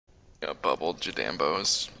Got bubbled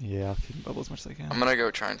Jadambos. Yeah, I'll keep them bubble as much as I can. I'm gonna go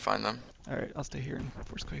try and find them. Alright, I'll stay here and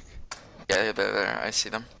force quake. Yeah, they're there. I see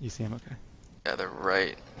them. You see him? Okay. Yeah, they're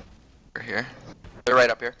right over here. They're right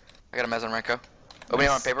up here. I got a Mez on Renko. Opening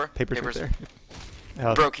on paper. Paper's right there.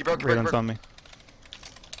 He broke, he broke. Radon's on me.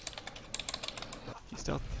 He's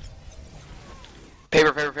stealth.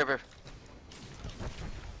 Paper.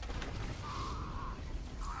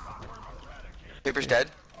 Paper's dead.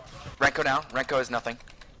 Renko now. Renko is nothing.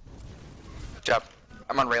 Good job.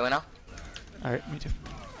 I'm on Raylan now. Alright, me too.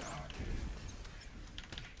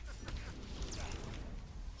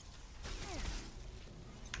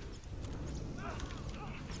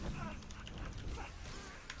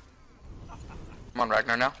 I'm on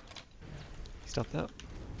Ragnar now. He stealthed out.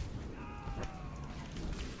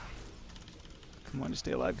 Come on, just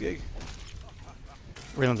stay alive, Gig.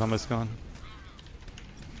 Raylan's almost gone.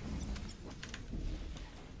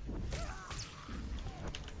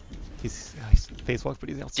 He's face walked, but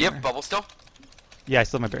he's out. Do you have bubble still? Yeah, I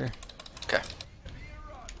still have my barrier. Okay.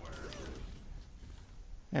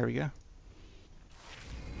 There we go.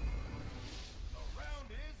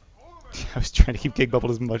 I was trying to keep Gig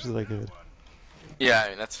bubbled as much as I could. Yeah, I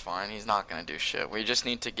mean, that's fine. He's not gonna do shit. We just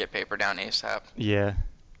need to get paper down ASAP. Yeah.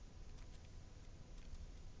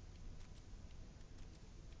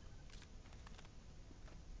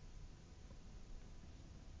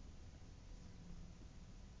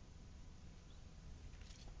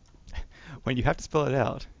 When you have to spell it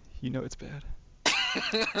out, you know it's bad.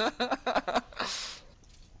 Time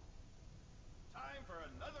for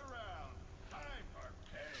another round. Time for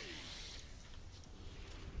pay.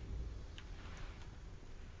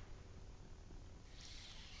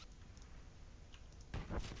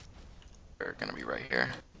 They're gonna be right here.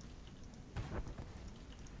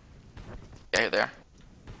 Yeah, you're there.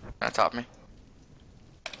 On top of me.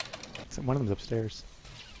 So one of them's upstairs.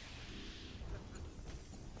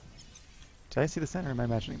 Did I see the center or am I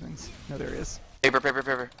imagining things? No, there he is. Paper.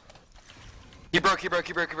 He broke. If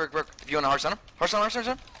you want to hearts on him? Hearts on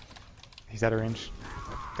him? He's out of range.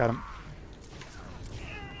 Got him.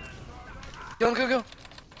 Go.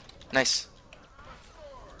 Nice.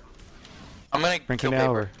 I'm gonna kill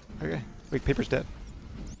now paper. or okay. Wait, Paper's dead.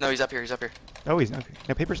 No, he's up here. Oh, he's okay.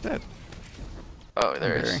 No, Paper's dead. Oh,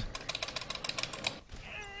 there he is.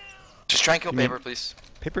 Just try and kill paper, please.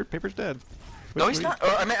 Paper's dead. No, he's not.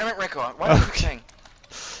 Oh, I meant Renko. Why are you saying?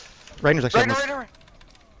 Ragnar's actually. Ragnar.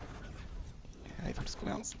 Yeah, if I'm just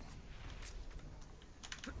going out.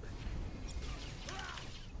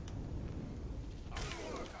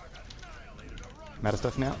 I'm out of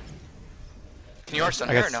stuff now. Can you arson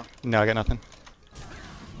here or no? No, I got nothing.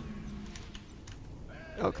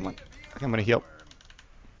 Oh, come on. Okay, I'm gonna heal.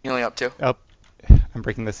 You only up two? Oh, I'm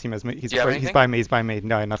breaking this. He's Do you have anything? He's by me.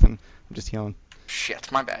 No, I have nothing. I'm just healing. Shit,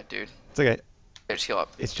 my bad, dude. It's okay. Yeah, just heal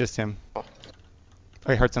up. It's just him. Oh.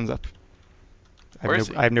 Okay, Heartstone's up. Where is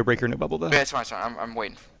he? I have no breaker, no bubble though. Okay, it's fine. I'm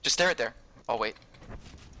waiting. Just stay right there. I'll wait.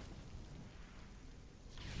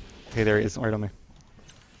 Okay, there he is. Right on me.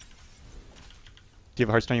 Do you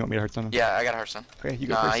have a Heartstone? You want me to Heartstone him? Yeah, I got a Hearthstone. Okay, you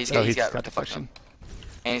go Nah, first. he's got got deflection. deflection.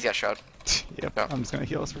 And he's got shroud. Yep. Go. I'm just gonna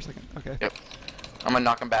heal us for a second. Okay. Yep. I'm gonna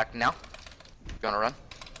knock him back now. Gonna run.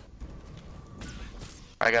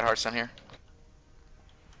 I got Hearthstone here.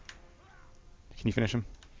 Can you finish him?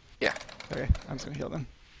 Yeah. Okay, I'm just gonna heal then.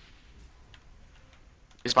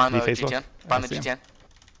 He's behind the Did he face G10. off? Behind I the see G10.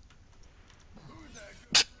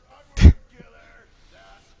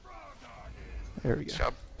 There we go. Good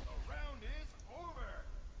job. The round is over.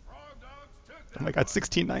 Frog Dogs took Oh my god,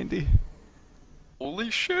 1690. Holy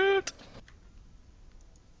shit.